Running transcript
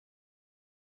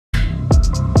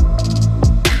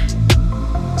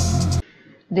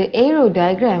The arrow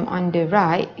diagram on the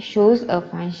right shows a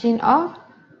function of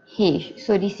h.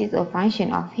 So this is a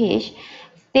function of h.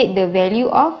 State the value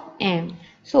of m.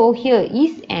 So here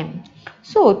is m.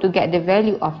 So to get the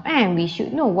value of m, we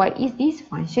should know what is this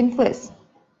function first.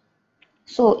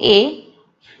 So a,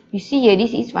 you see here,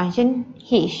 this is function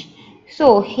h.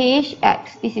 So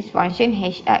hx, this is function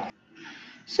hx.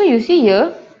 So you see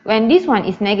here, when this one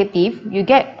is negative, you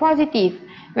get positive.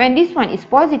 When this one is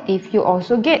positive, you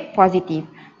also get positive.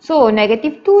 So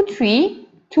negative 2, 3,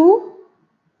 2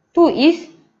 is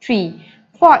 3,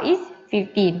 4 is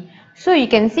 15. So you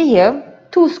can see here,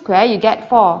 2 square, you get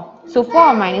 4. So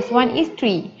 4 minus 1 is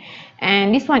 3.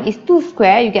 And this one is 2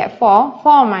 square, you get 4.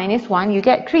 4 minus 1, you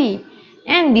get 3.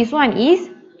 And this one is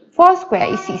 4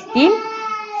 square is 16.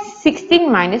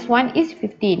 16 minus 1 is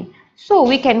 15. So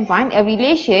we can find a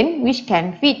relation which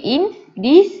can fit in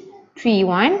this 3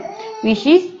 one, which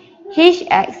is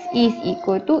hx is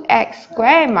equal to x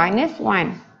square minus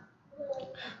 1.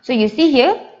 So you see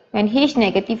here, when h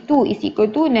negative 2 is equal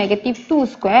to negative 2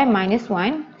 square minus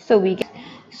 1, so we get,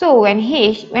 so when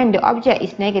the object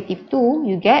is negative 2,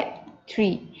 you get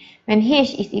 3. When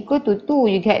h is equal to 2,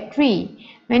 you get 3.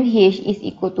 When h is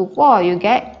equal to 4, you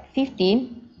get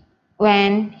 15.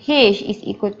 When h is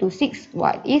equal to 6,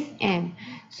 what is m?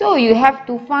 So you have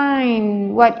to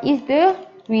find what is the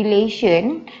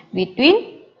relation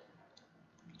between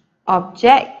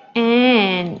object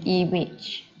and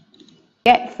image.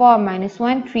 Get 4 minus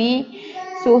 1, 3.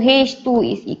 So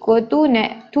h2 is equal to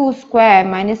 2 square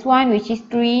minus 1, which is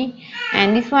 3.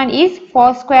 And this one is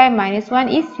 4 square minus 1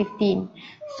 is 15.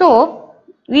 So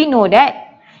we know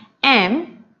that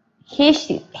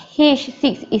h6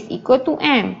 is equal to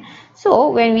m.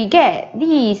 So when we get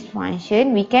this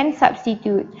function, we can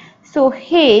substitute. So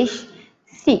h6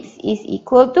 is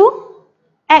equal to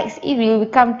x, it will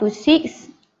become to 6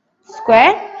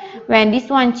 square. When this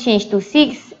one change to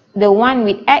 6, the one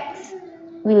with x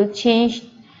will change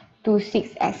to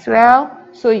 6 as well.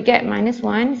 So you get minus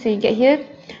 1. So you get here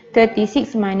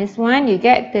 36 minus 1, you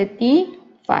get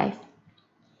 35.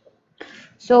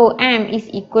 So m is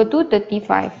equal to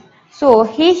 35. So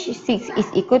h6 is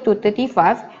equal to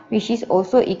 35, which is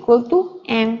also equal to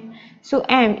m. So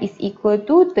m is equal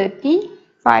to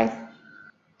 35.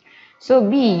 So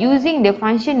B, using the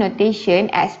function notation,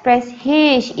 express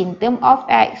h in terms of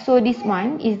x. So this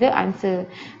one is the answer.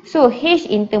 So h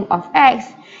in terms of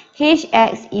x,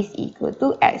 hx is equal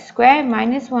to x square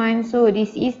minus 1. So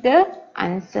this is the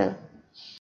answer.